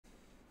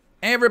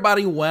Hey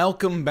everybody,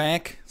 welcome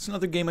back. It's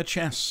another game of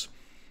chess.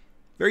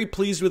 Very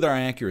pleased with our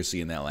accuracy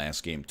in that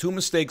last game. 2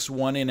 mistakes,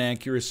 1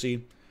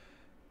 inaccuracy.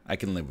 I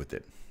can live with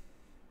it.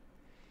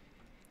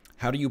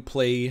 How do you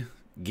play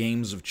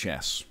games of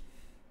chess?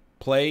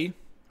 Play.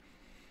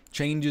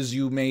 Changes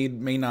you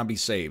made may not be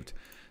saved.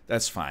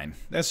 That's fine.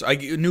 That's a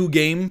new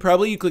game,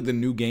 probably. You click the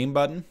new game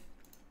button.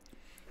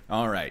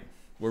 Alright,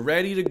 we're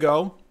ready to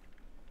go.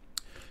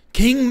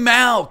 King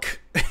Malk!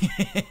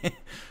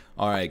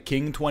 Alright,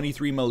 King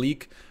 23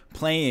 Malik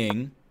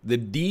playing the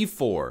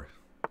D4,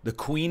 the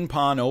Queen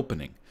Pawn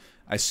opening.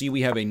 I see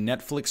we have a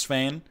Netflix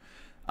fan.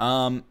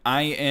 I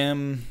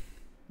am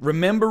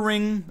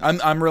remembering,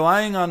 I'm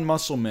relying on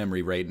muscle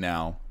memory right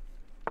now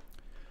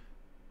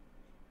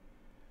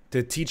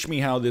to teach me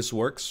how this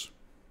works.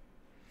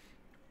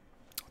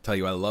 I'll tell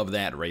you, I love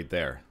that right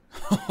there.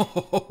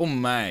 Oh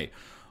my.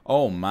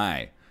 Oh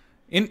my.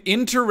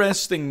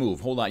 Interesting move.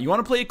 Hold on. You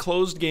want to play a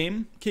closed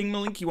game, King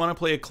Malik? You want to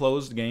play a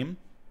closed game?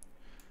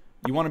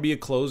 You want to be a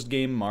closed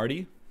game,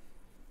 Marty?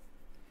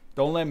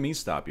 Don't let me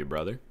stop you,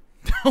 brother.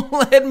 Don't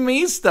let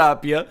me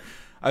stop you.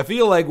 I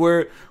feel like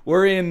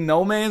we're in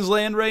no man's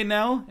land right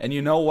now, and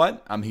you know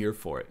what? I'm here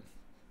for it.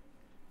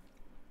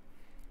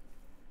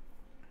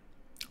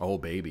 Oh,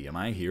 baby, am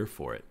I here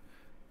for it?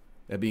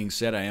 That being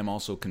said, I am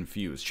also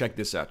confused. Check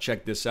this out.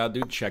 Check this out,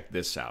 dude. Check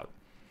this out.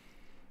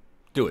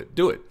 Do it.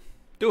 Do it.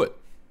 Do it.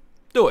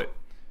 Do it.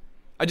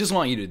 I just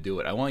want you to do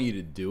it. I want you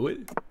to do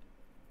it.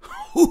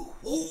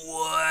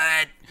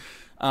 What?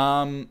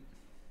 I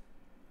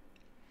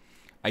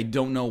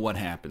don't know what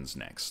happens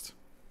next.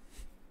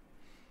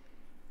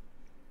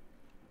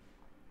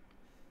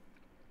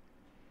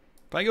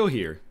 If I go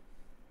here,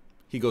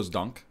 he goes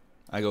dunk.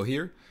 I go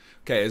here.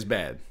 Okay, it's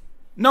bad.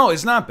 No,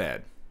 it's not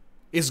bad.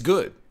 It's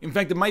good. In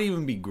fact, it might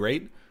even be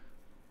great.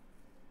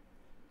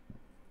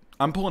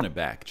 I'm pulling it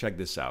back. Check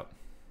this out.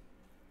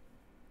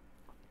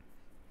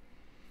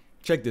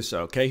 Check this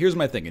out, okay? Here's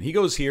my thinking. He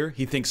goes here.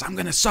 He thinks, I'm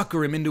going to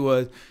sucker him into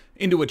a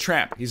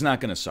trap. He's not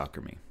going to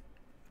sucker me.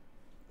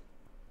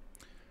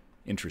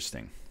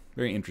 Interesting.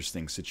 Very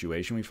interesting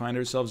situation we find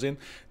ourselves in.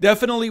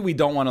 Definitely, we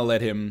don't want to let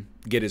him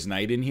get his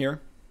knight in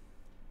here.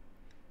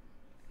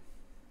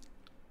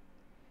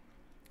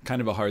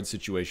 Kind of a hard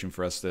situation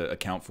for us to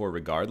account for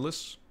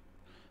regardless.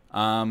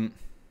 I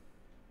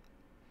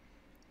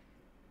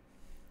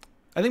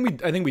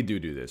think we do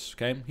this,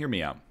 okay? Hear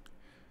me out.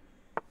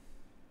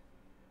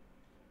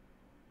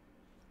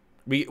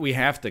 We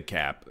have to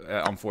cap,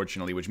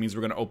 unfortunately, which means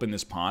we're going to open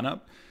this pawn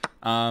up.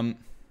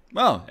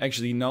 Well,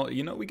 actually, no,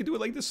 you know, we could do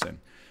it like this then.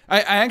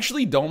 I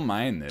actually don't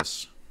mind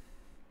this.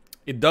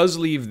 It does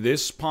leave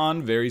this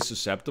pawn very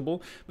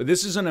susceptible, but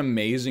this is an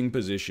amazing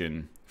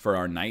position for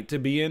our knight to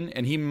be in,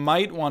 and he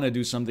might want to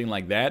do something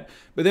like that,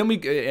 but then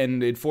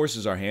and it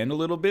forces our hand a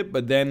little bit,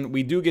 but then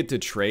we do get to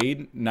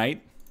trade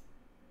knight.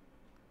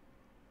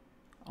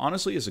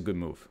 Honestly, it's a good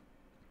move.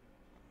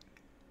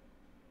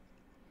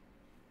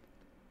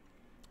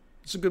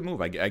 It's a good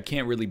move. I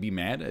can't really be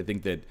mad. I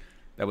think that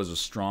was a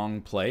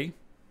strong play.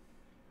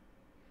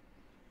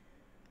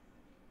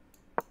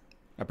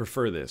 I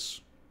prefer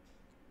this.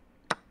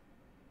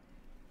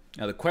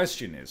 Now the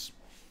question is,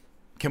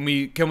 can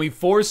we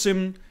force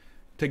him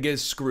to get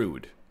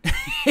screwed?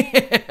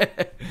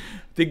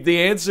 Think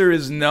the answer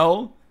is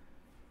no.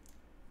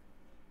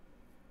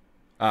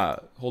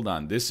 Hold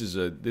on. This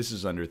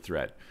is under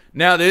threat.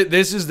 Now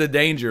this is the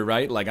danger,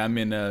 right? Like I'm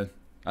in a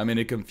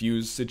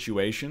confused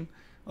situation.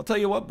 I'll tell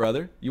you what,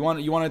 brother. You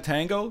want a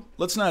tango?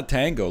 Let's not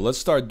tango.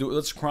 Let's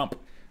crump.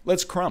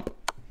 Let's crump.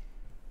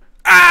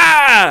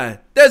 Ah!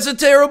 That's a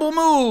terrible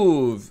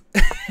move.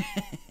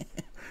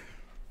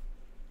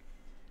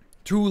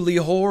 Truly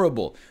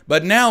horrible.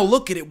 But now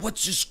look at it.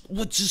 What's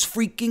this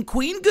freaking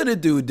queen gonna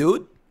do,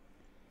 dude?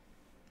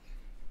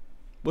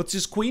 What's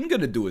his queen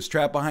gonna do? Is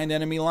trap behind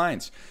enemy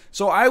lines.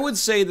 So I would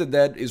say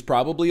that is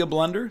probably a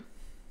blunder.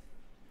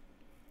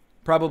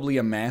 Probably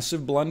a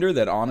massive blunder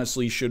that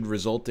honestly should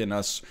result in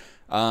us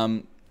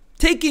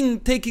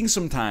taking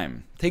some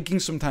time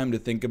to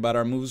think about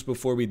our moves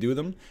before we do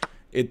them.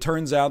 It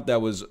turns out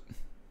that was,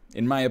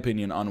 in my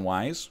opinion,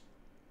 unwise.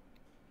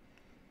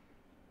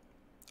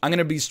 I'm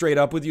gonna be straight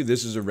up with you.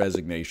 This is a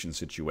resignation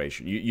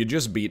situation. You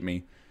just beat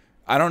me.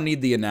 I don't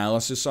need the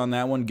analysis on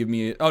that one. Give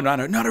me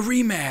not a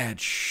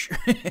rematch.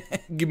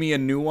 Give me a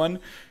new one.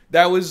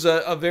 That was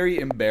a very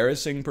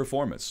embarrassing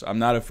performance. I'm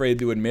not afraid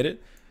to admit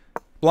it.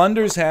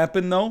 Blunders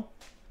happen though.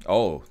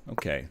 Oh,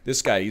 okay.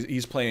 This guy,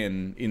 he's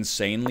playing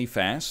insanely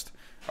fast.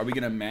 Are we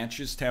going to match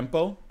his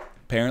tempo?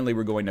 Apparently,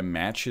 we're going to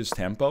match his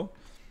tempo.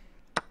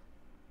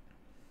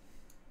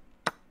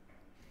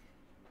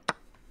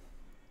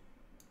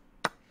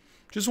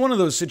 Just one of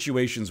those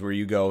situations where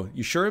you go,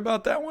 you sure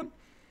about that one?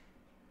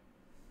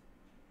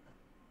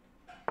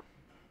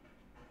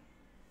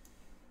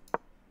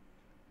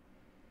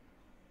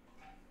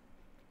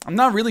 I'm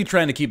not really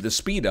trying to keep the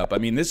speed up. I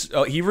mean,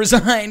 he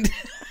resigned.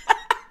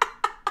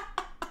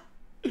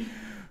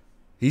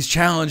 He's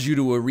challenged you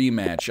to a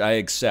rematch. I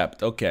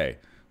accept. Okay.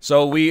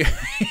 So we're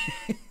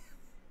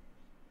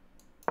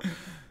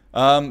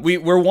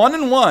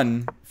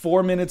 1-1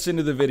 4 minutes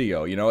into the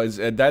video. You know,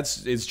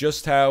 it's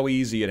just how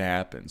easy it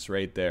happens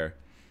right there.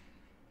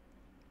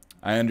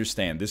 I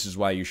understand. This is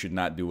why you should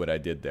not do what I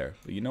did there.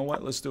 But you know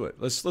what? Let's do it.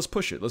 Let's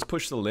push it. Let's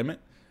push the limit.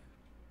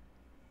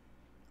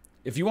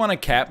 If you want to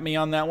cap me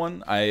on that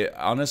one, I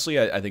honestly,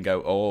 I think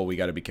oh, we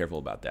got to be careful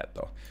about that,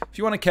 though. If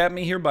you want to cap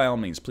me here, by all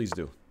means, please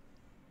do.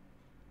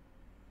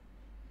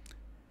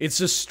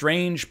 It's a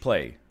strange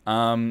play.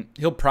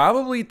 He'll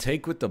probably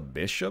take with the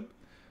bishop.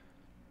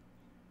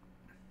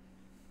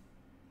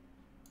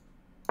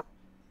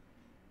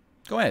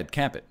 Go ahead,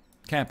 cap it.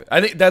 Cap it.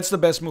 I think that's the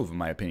best move, in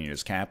my opinion,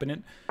 is capping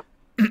it.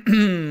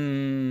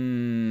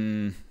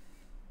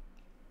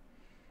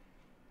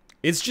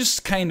 It's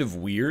just kind of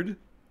weird.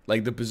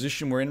 Like, the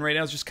position we're in right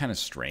now is just kind of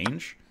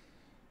strange.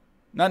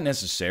 Not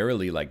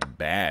necessarily, like,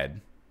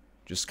 bad.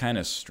 Just kind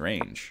of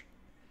strange.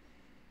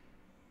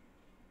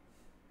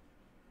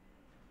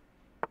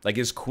 Like,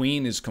 his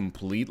queen is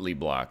completely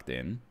blocked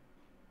in.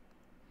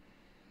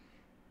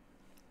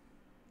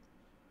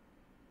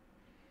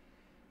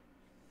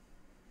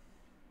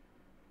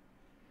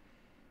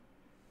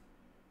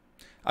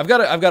 I've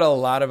got a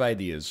lot of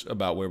ideas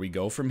about where we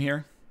go from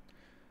here.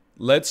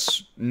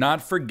 Let's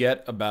not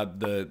forget about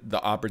the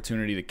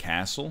opportunity to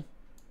castle.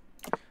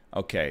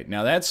 Okay,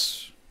 now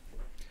that's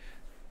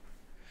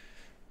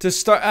to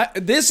start.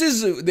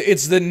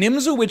 It's the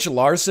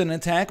Nimzowitsch-Larsen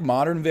attack,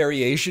 modern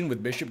variation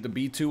with bishop to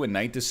b2 and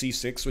knight to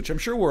c6, which I'm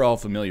sure we're all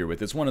familiar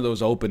with. It's one of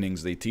those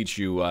openings they teach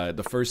you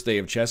the first day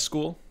of chess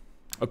school.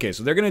 Okay,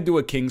 so they're gonna do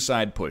a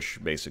kingside push,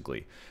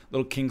 basically,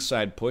 little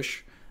kingside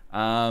push.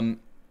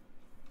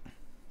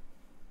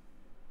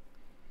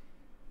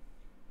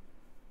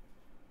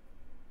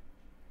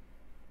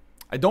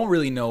 I don't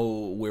really know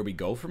where we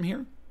go from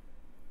here.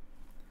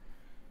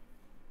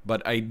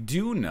 But I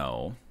do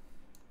know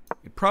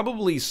it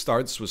probably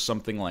starts with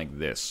something like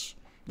this.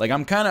 Like,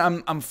 I'm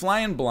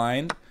flying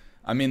blind.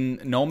 I'm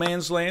in no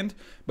man's land.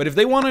 But if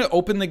they want to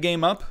open the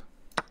game up,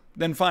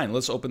 then fine.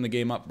 Let's open the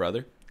game up,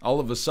 brother. All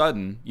of a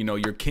sudden, you know,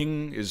 your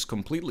king is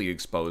completely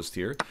exposed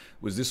here.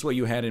 Was this what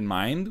you had in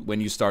mind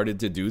when you started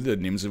to do the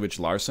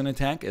Nimzowitsch-Larsen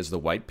attack as the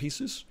white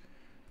pieces?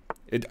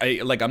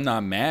 I'm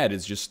not mad.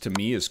 It's just, to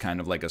me, is kind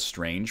of like a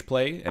strange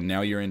play. And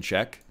now you're in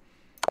check.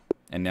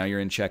 And now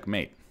you're in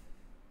checkmate.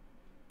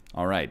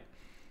 All right.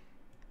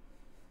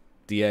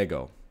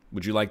 Diego,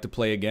 would you like to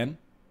play again?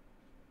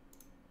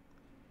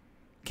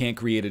 Can't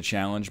create a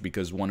challenge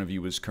because one of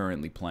you is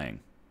currently playing.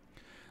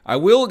 I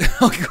will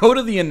go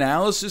to the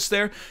analysis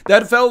there.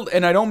 That felt,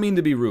 and I don't mean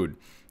to be rude,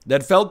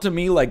 that felt to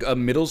me like a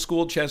middle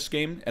school chess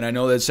game. And I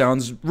know that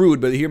sounds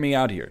rude, but hear me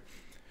out here.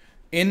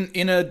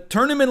 In a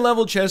tournament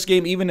level chess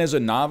game, even as a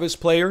novice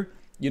player,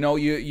 you know,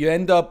 you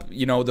end up,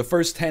 you know, the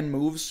first 10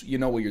 moves, you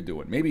know what you're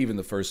doing. Maybe even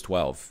the first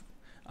 12.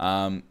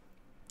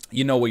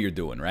 You know what you're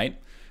doing, right?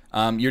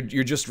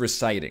 You're just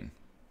reciting.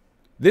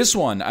 This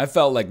one, I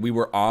felt like we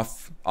were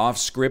off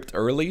script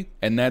early,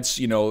 and that's,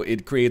 you know,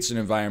 it creates an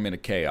environment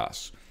of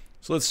chaos.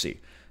 So let's see.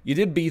 You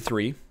did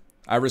b3.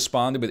 I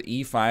responded with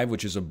e5,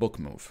 which is a book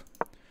move.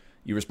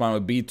 You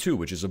responded with b2,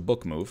 which is a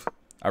book move.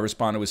 I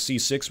responded with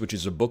c6, which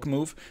is a book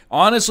move.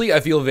 Honestly, I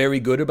feel very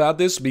good about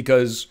this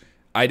because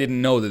I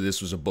didn't know that this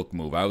was a book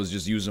move. I was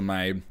just using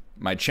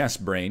my chess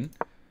brain.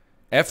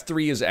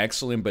 f3 is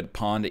excellent, but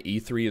pawn to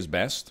e3 is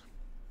best.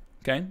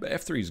 Okay, but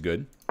f3 is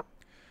good.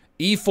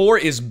 e4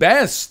 is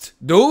best.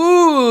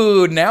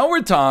 Dude, now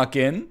we're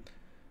talking.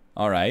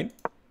 All right.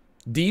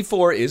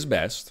 d4 is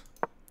best.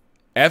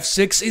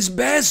 f6 is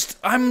best.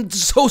 I'm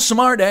so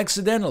smart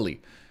accidentally.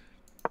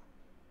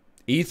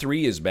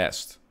 e3 is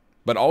best.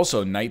 But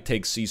also, knight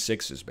takes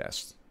c6 is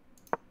best.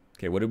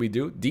 Okay, what did we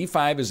do?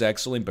 d5 is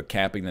excellent, but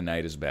capping the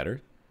knight is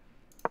better.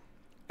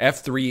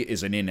 f3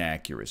 is an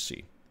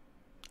inaccuracy.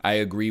 I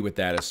agree with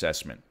that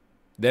assessment.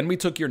 Then we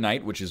took your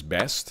knight, which is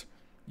best.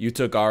 You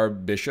took our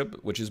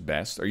bishop, which is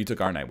best. Or you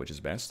took our knight, which is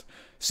best.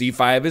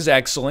 c5 is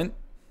excellent.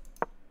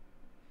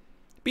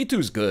 b2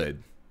 is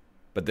good,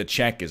 but the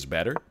check is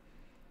better.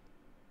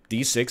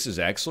 d6 is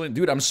excellent.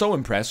 Dude, I'm so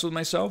impressed with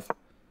myself.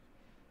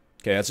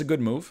 Okay, that's a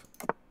good move.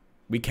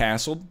 We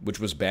castled, which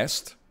was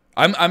best.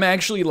 I'm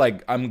actually,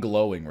 like, I'm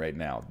glowing right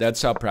now.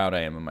 That's how proud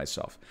I am of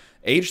myself.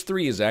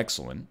 h3 is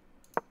excellent.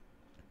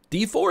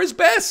 d4 is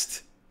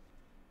best.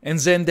 And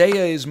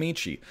Zendaya is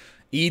Michi.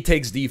 E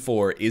takes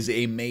d4 is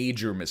a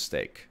major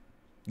mistake.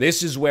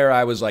 This is where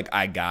I was like,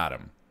 I got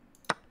him.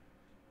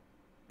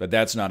 But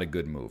that's not a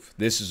good move.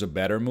 This is a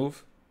better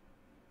move.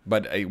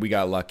 But we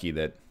got lucky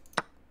that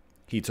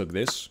he took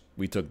this.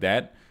 We took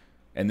that.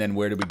 And then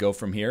where did we go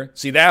from here?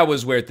 See, that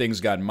was where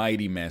things got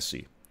mighty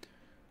messy.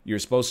 You're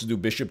supposed to do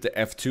bishop to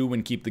f2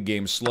 and keep the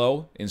game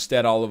slow.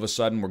 Instead, all of a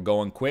sudden, we're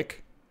going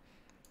quick.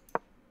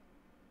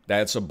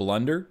 That's a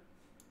blunder.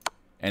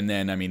 And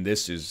then, I mean,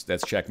 that's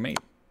checkmate.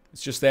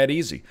 It's just that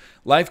easy.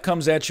 Life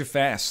comes at you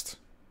fast.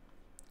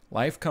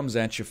 Life comes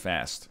at you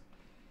fast.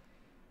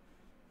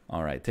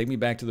 All right, take me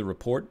back to the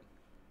report.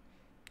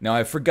 Now,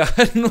 I've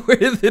forgotten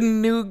where the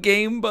new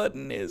game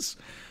button is.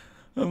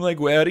 I'm like,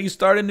 well, how do you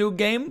start a new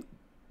game?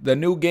 The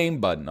new game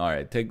button. All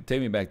right, take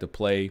me back to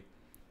play.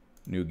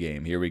 New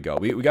game. Here we go.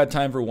 We got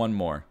time for one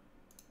more.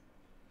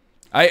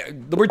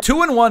 We're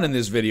 2-1 in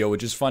this video,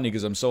 which is funny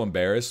because I'm so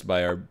embarrassed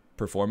by our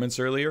performance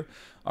earlier.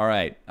 All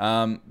right.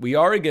 We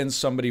are against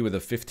somebody with a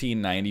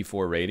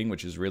 1594 rating,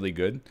 which is really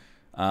good.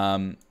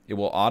 It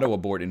will auto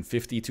abort in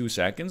 52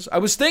 seconds. I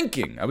was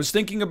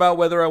thinking about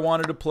whether I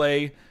wanted to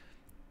play.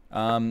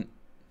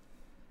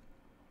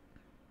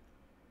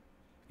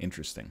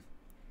 Interesting.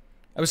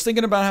 I was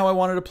thinking about how I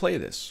wanted to play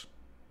this.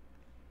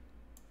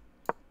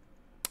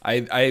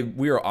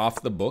 We are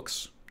off the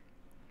books.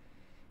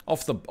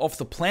 Off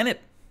the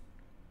planet.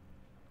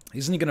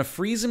 Isn't he gonna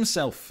freeze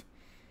himself?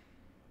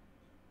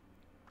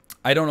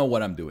 I don't know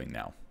what I'm doing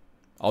now.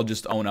 I'll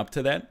just own up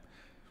to that.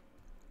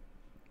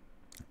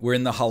 We're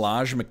in the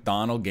Halaj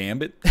McDonald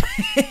Gambit,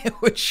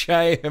 which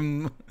I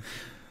am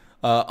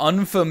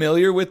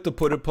unfamiliar with, to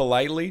put it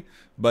politely.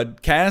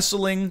 But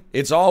castling,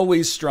 it's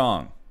always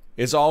strong.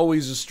 It's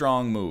always a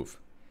strong move.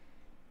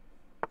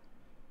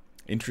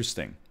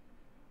 Interesting.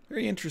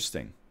 Very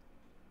interesting.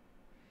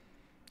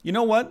 You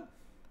know what?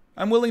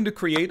 I'm willing to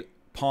create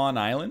Pawn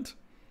Island,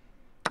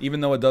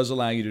 even though it does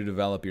allow you to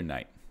develop your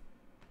knight.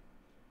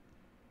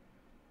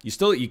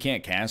 You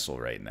can't castle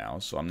right now,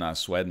 so I'm not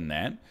sweating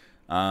that.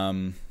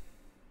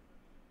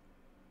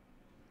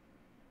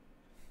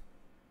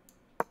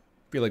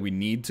 Feel like we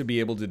need to be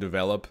able to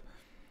develop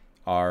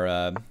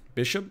our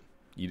bishop.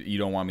 You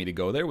don't want me to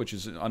go there, which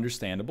is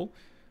understandable.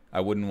 I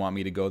wouldn't want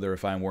me to go there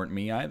if I weren't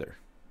me either.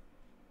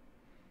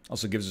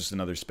 Also gives us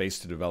another space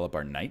to develop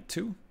our knight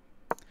too.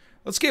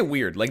 Let's get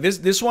weird. Like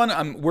this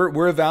one,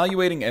 we're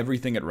evaluating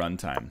everything at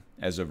runtime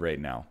as of right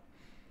now.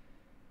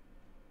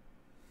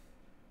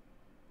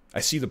 I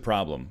see the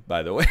problem,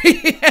 by the way.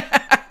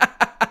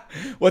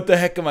 What the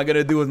heck am I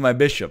gonna do with my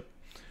bishop?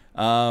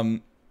 Yeah,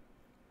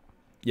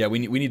 we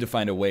need to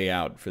find a way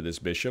out for this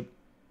bishop.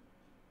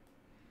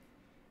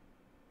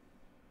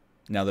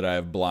 Now that I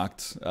have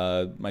blocked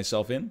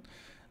myself in.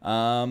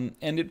 And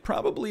it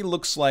probably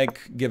looks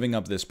like giving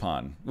up this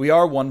pawn. We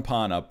are one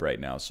pawn up right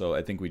now, so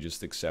I think we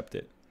just accept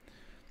it.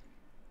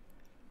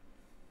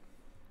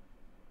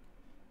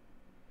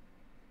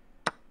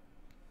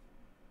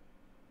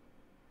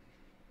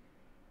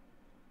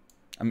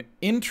 I'm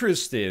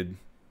interested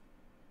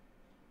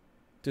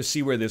to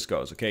see where this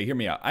goes. Okay, hear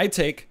me out. I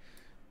take,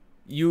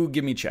 you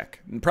give me check.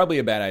 Probably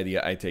a bad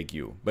idea, I take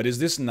you. But is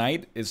this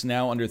knight is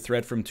now under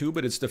threat from 2,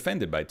 but it's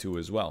defended by 2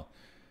 as well.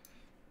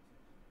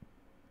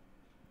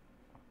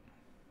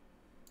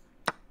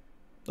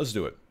 Let's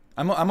do it.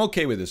 I'm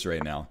okay with this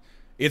right now.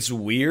 It's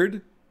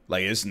weird.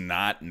 Like, it's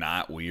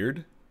not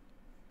weird.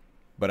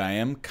 But I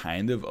am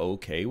kind of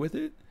okay with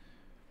it.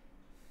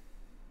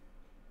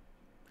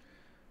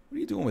 What are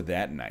you doing with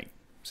that knight?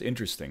 It's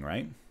interesting,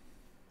 right?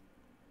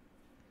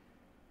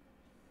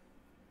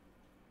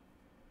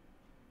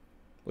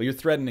 Well, you're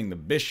threatening the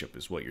bishop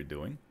is what you're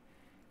doing.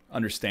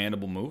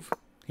 Understandable move.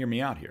 Hear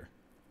me out here.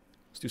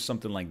 Let's do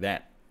something like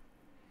that.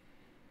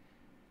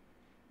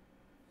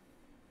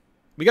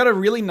 We got a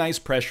really nice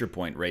pressure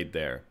point right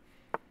there.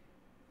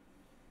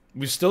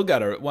 We've still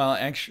got a... Well,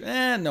 actually...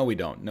 no, we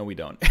don't. No, we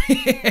don't.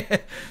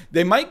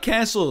 They might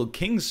castle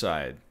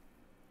kingside.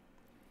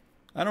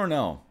 I don't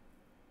know.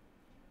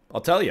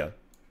 I'll tell you.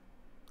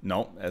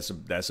 No, that's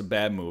a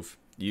bad move.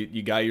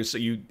 You got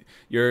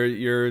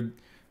your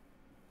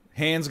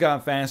hands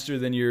got faster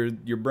than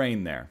your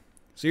brain there.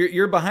 So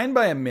you're behind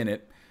by a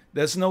minute.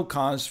 That's no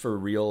cause for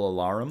real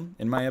alarm,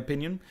 in my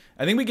opinion.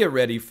 I think we get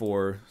ready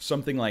for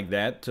something like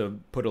that to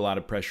put a lot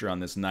of pressure on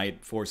this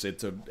knight, force it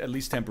to at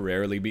least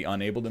temporarily be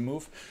unable to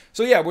move.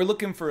 So yeah, we're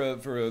looking for a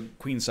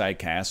queenside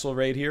castle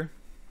right here.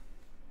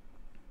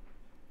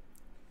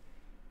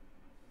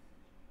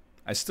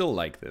 I still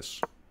like this.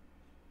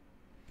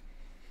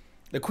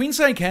 The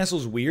queenside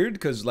castle's weird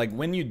because, like,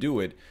 when you do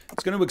it,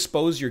 it's going to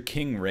expose your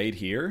king right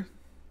here.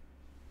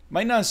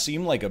 Might not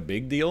seem like a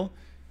big deal.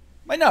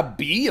 Might not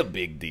be a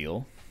big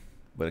deal.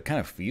 But it kind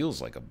of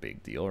feels like a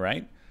big deal,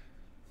 right?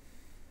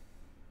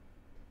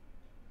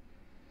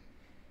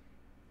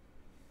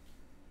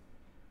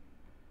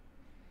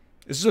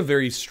 This is a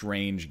very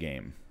strange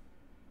game.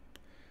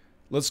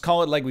 Let's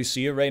call it like we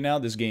see it right now.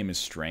 This game is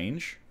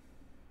strange.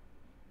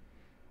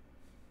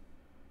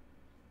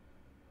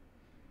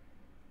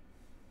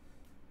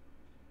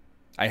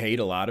 I hate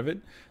a lot of it.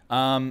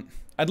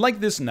 I'd like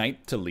this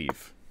knight to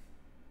leave.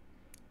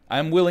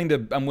 I'm willing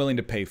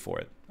to pay for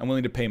it. I'm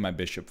willing to pay my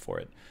bishop for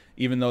it,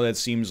 even though that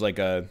seems like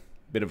a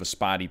bit of a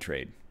spotty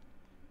trade.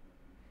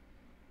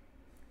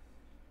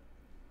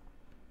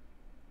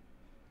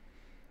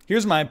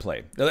 Here's my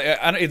play.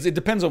 It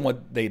depends on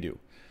what they do.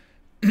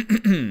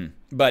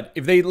 But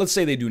if they, let's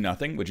say they do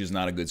nothing, which is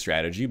not a good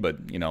strategy,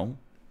 but, you know,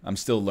 I'm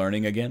still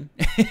learning again.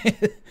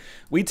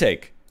 We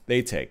take,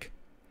 they take.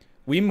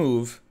 We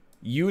move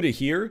you to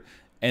here,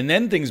 and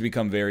then things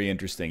become very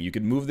interesting. You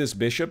could move this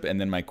bishop,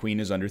 and then my queen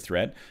is under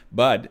threat.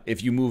 But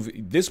if you move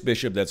this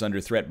bishop that's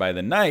under threat by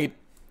the knight,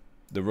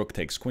 the rook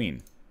takes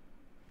queen.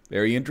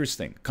 Very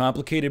interesting.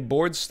 Complicated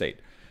board state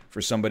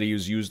for somebody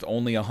who's used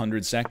only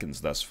 100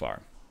 seconds thus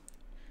far.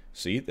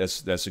 See,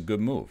 that's a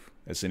good move.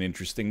 That's an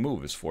interesting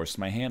move. It's forced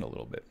my hand a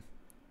little bit.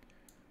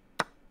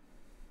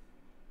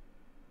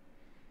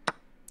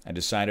 I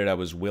decided I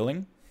was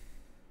willing.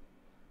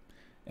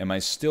 Am I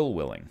still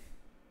willing?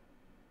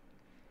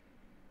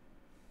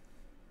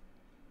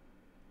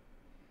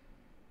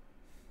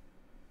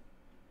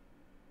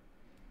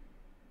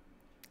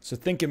 It's a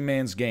thinking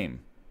man's game.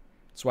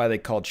 That's why they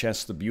call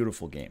chess the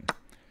beautiful game.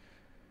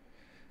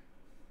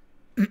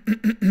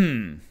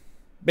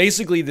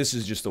 Basically, this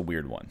is just a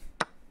weird one.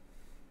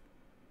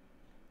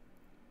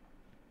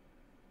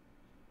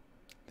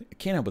 I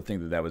can't help but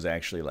think that that was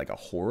actually like a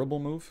horrible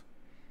move.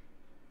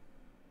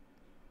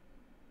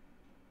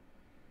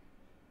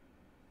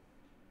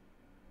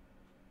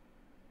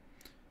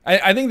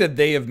 I think that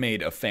they have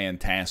made a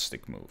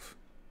fantastic move.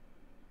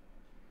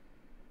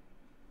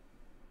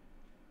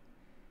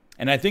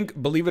 And I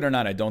think, believe it or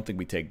not, I don't think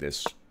we take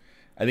this.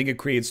 I think it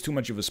creates too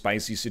much of a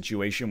spicy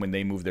situation when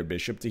they move their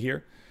bishop to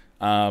here.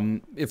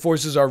 It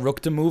forces our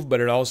rook to move,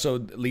 but it also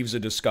leaves a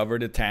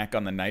discovered attack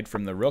on the knight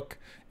from the rook.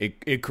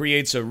 It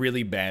creates a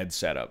really bad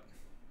setup.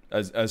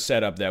 A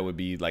setup that would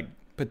be like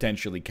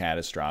potentially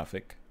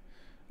catastrophic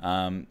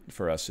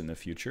for us in the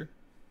future.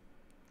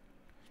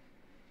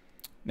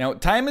 Now,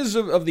 time is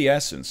of the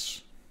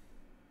essence.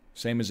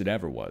 Same as it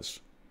ever was.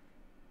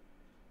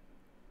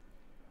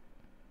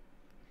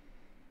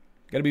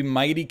 Got to be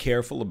mighty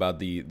careful about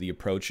the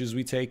approaches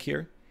we take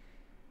here.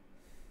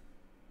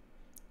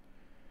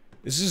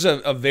 This is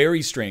a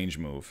very strange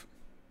move,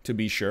 to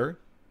be sure.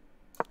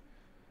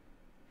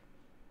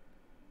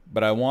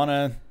 But I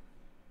wanna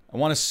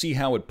see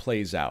how it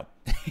plays out.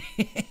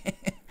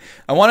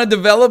 I want to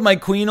develop my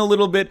queen a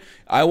little bit.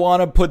 I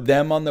want to put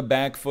them on the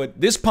back foot.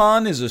 This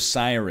pawn is a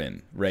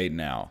siren right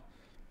now.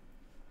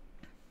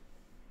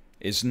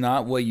 It's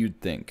not what you'd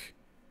think.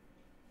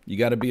 You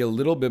got to be a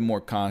little bit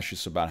more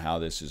cautious about how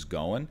this is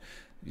going.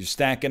 You're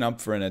stacking up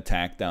for an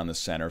attack down the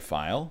center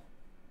file.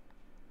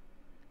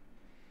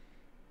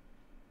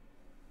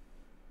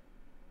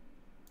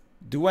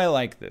 Do I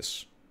like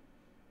this?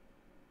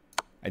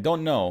 I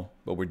don't know,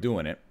 but we're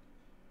doing it.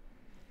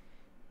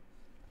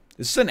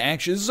 This is an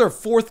action. This is our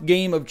 4th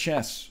game of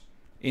chess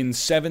in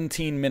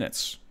 17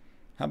 minutes.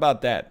 How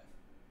about that?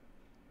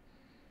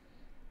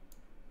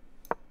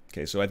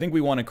 Okay, so I think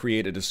we want to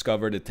create a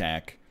discovered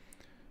attack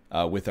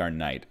with our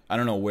knight. I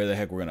don't know where the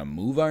heck we're going to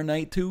move our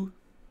knight to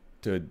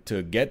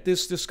get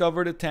this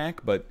discovered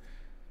attack, but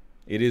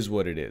it is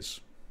what it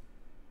is.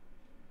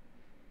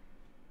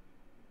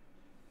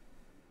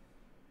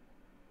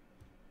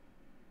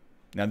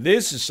 Now,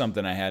 this is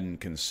something I hadn't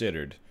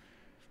considered.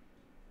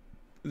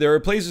 There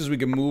are places we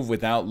can move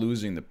without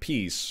losing the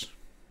piece,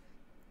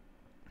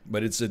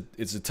 but it's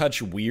a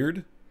touch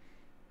weird.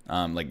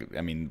 Like, I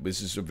mean,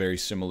 this is a very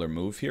similar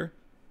move here.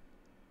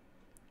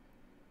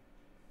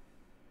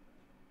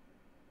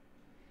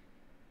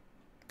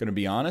 Gonna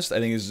be honest, I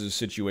think this is a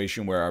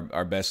situation where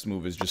our best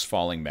move is just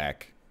falling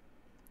back.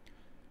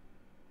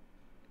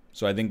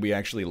 So I think we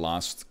actually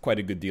lost quite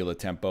a good deal of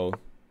tempo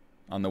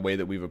on the way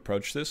that we've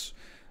approached this.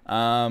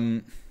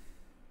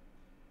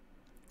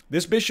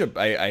 This bishop,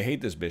 I hate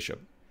this bishop.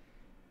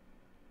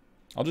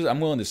 I'm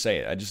willing to say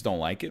it. I just don't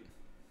like it.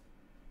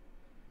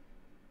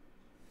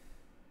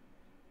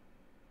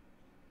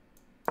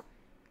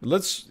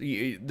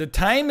 The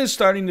time is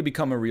starting to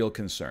become a real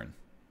concern.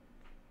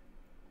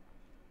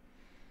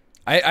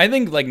 I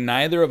think like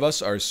neither of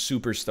us are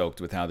super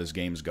stoked with how this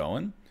game's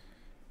going.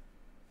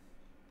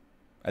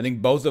 I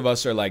think both of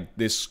us are like,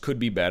 this could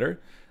be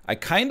better. I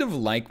kind of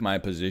like my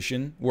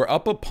position. We're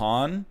up a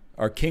pawn.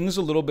 Our king's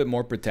a little bit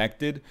more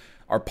protected.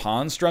 Our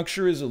pawn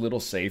structure is a little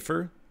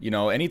safer. You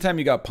know, anytime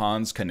you got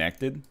pawns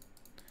connected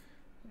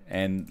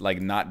and like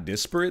not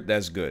disparate,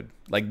 that's good.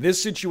 Like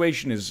this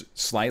situation is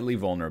slightly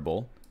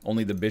vulnerable.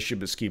 Only the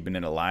bishop is keeping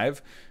it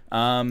alive.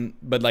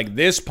 But like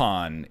this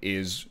pawn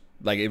is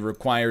like, it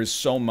requires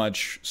so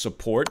much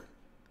support.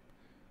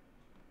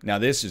 Now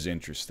this is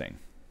interesting.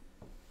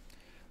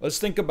 Let's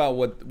think about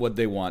what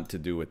they want to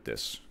do with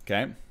this,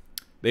 okay?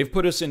 They've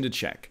put us into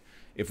check.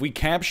 If we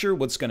capture,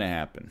 what's going to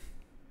happen?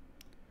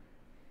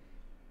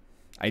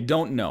 I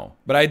don't know.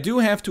 But I do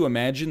have to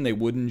imagine they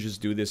wouldn't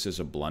just do this as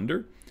a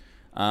blunder.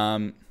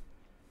 Honestly,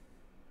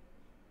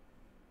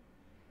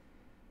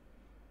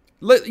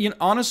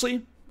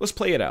 let's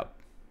play it out.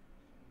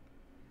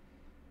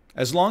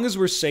 As long as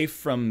we're safe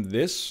from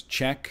this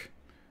check,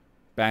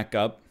 back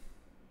up.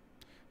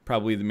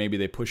 Probably maybe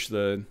they push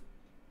the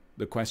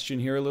question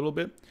here a little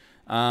bit.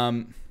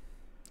 I'm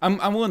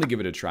willing to give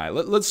it a try.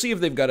 Let's see if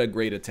they've got a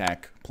great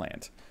attack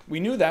planned. We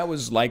knew that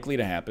was likely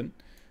to happen.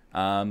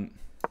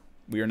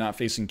 We are not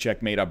facing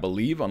checkmate, I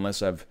believe,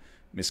 unless I've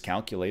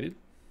miscalculated.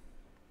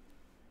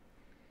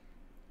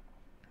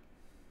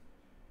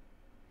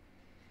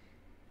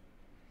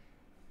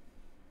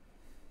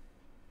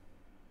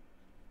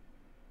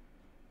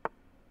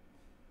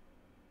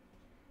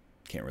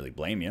 Can't really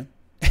blame you.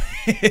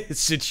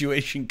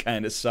 Situation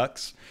kind of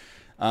sucks.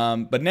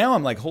 But now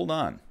I'm like, hold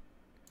on.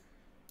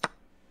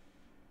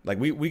 Like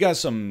we got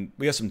some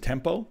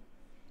tempo,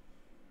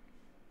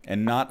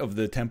 and not of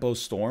the tempo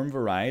storm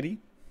variety.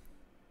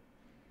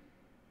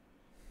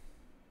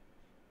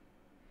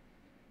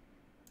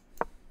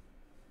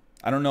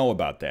 I don't know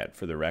about that,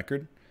 for the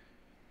record.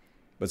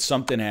 But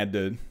something had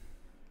to...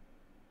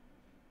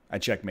 I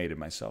checkmated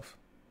myself.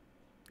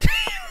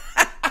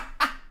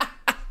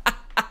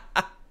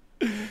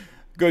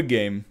 Good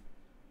game.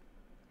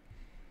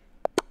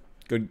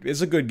 Good.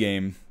 It's a good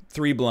game.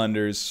 3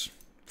 blunders,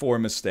 4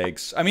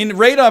 mistakes. I mean,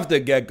 right off the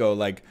get-go,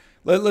 like,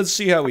 let's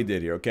see how we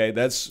did here, okay?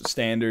 That's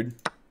standard.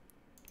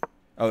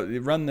 Oh,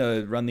 run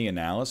the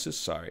analysis?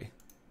 Sorry.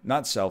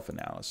 Not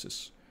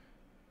self-analysis.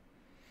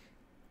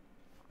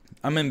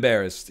 I'm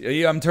embarrassed.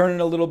 I'm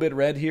turning a little bit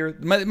red here.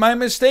 My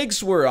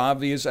mistakes were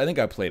obvious. I think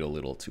I played a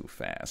little too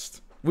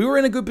fast. We were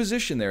in a good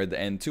position there at the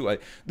end, too.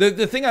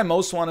 The thing I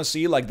most want to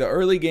see, like the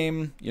early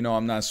game, you know,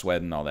 I'm not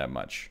sweating all that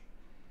much.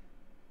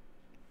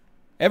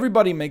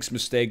 Everybody makes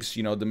mistakes.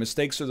 You know, the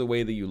mistakes are the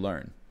way that you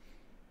learn.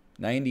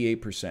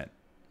 98%.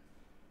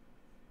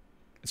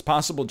 It's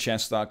possible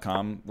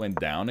chess.com went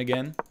down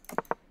again.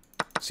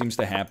 Seems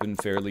to happen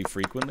fairly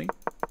frequently,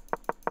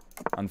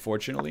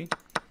 unfortunately.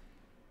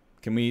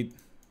 Can we...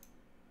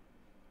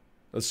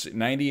 Let's see,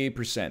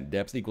 98%.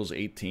 Depth equals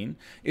 18.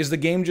 Is the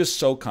game just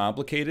so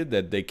complicated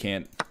that they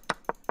can't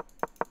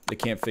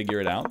figure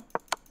it out?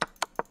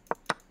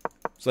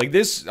 It's like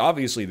this,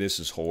 obviously this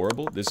is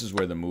horrible. This is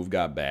where the move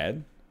got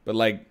bad. But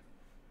like,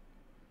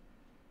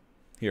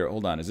 here,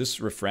 hold on. Is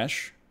this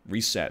refresh?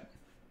 Reset.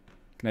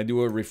 Can I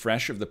do a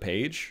refresh of the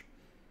page?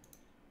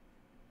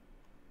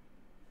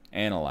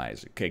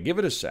 Analyze it. Okay, give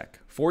it a sec.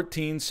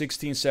 14,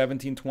 16,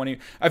 17, 20.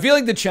 I feel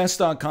like the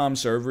chess.com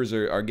servers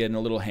are getting a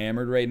little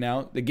hammered right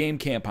now. The game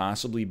can't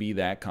possibly be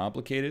that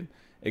complicated.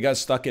 It got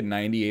stuck at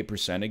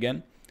 98%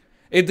 again.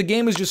 The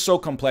game is just so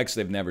complex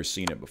they've never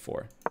seen it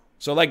before.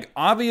 So, like,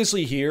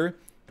 obviously here,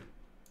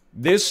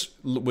 this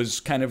was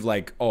kind of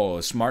like, oh,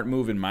 a smart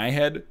move in my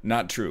head.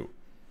 Not true.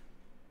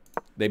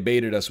 They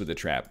baited us with a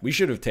trap. We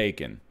should have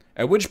taken.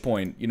 At which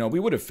point, you know, we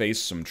would have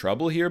faced some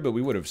trouble here, but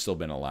we would have still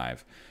been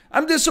alive.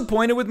 I'm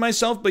disappointed with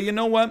myself, but you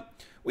know what?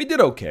 We did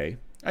okay.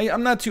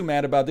 I'm not too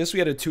mad about this. We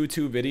had a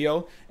 2-2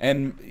 video,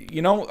 and,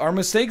 you know, our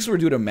mistakes were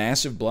due to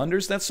massive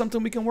blunders. That's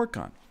something we can work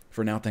on.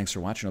 For now, thanks for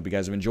watching. Hope you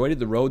guys have enjoyed it.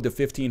 The road to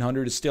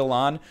 1,500 is still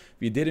on. If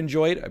you did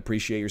enjoy it, I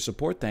appreciate your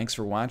support. Thanks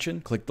for watching.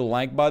 Click the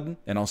like button,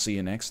 and I'll see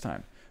you next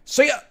time.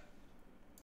 See ya!